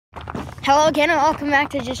Hello again and welcome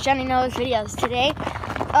back to Just Johnny Knows Videos. Today,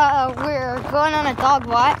 we're going on a dog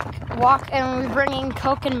walk and we're bringing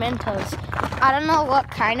Coke and Mentos. I don't know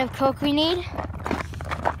what kind of Coke we need,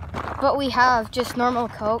 but we have just normal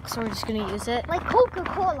Coke, so we're just going to use it. Like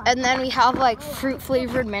Coca-Cola. And then we have like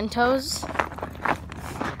fruit-flavored Mentos.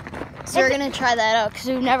 So we're going to try that out because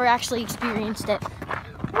we've never actually experienced it.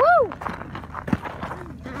 Woo!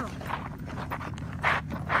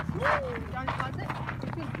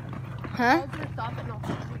 Huh?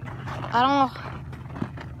 I don't know.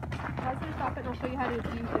 Stop it and I'll show you how to use the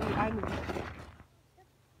eye movement.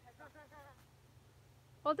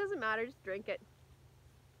 Well, it doesn't matter, just drink it.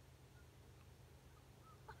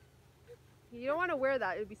 You don't want to wear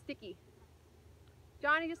that, it would be sticky.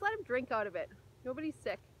 Johnny, just let him drink out of it. Nobody's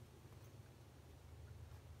sick.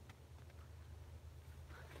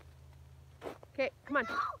 Okay, come on.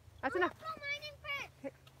 That's enough.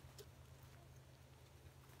 Okay.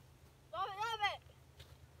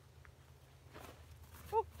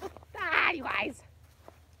 You guys.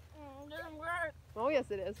 Doesn't work. Oh,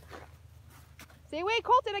 yes, it is. Stay away,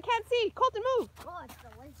 Colton. I can't see. Colton, move. Oh, it's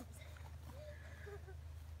delicious.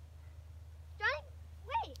 Johnny,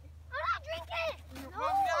 wait. I'm not drinking. No.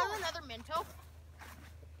 Another Mentos.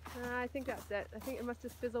 I think that's it. I think it must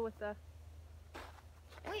just fizzle with the...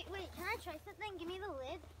 Wait. Can I try something? Give me the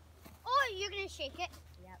lid. Oh, you're going to shake it?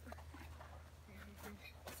 Yep.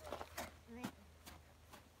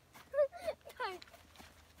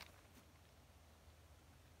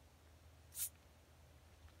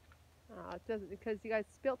 Oh, it doesn't, because you guys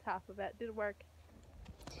spilt half of it. Didn't work.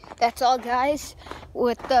 That's all, guys,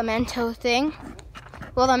 with the Mentos thing.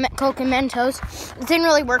 Well, the Coke and Mentos. It didn't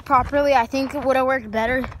really work properly. I think it would have worked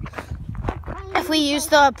better if we used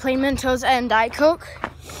the plain Mentos and Diet Coke.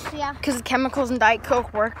 Yeah. Because the chemicals in Diet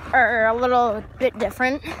Coke are a little bit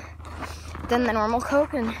different than the normal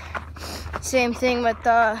Coke. And same thing with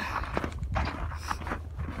the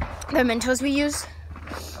Mentos we use.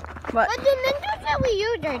 But the Mentos that we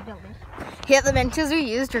used are delicious. Yeah, the Mentos we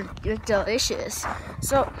used are delicious.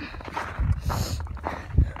 So,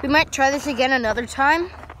 we might try this again another time.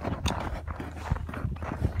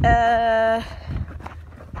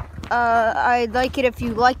 I'd like it if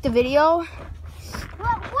you like the video.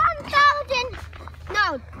 Well, 1,000,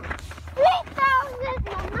 no, 3,000,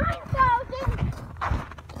 no,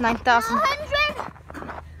 9,000,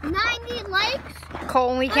 190 likes.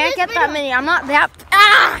 Cole, we can't get that many. I'm not that,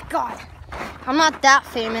 God. I'm not that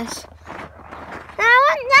famous.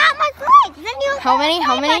 That much likes. Then you How many?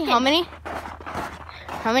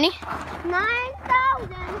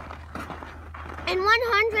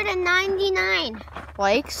 9,199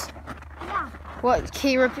 likes? Yeah. What?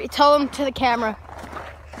 Can you repeat? Tell them to the camera.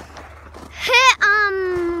 Hit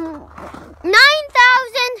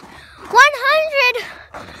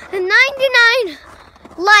 9,199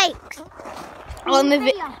 likes on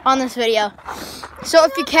this video. So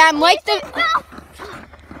if you can like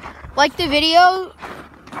the video,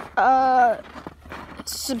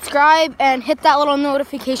 subscribe and hit that little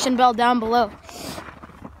notification bell down below.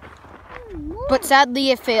 But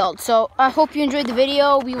sadly it failed. So I hope you enjoyed the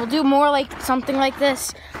video. We will do more like something like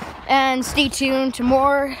this, and stay tuned to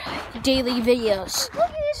more daily videos.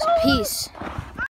 Peace.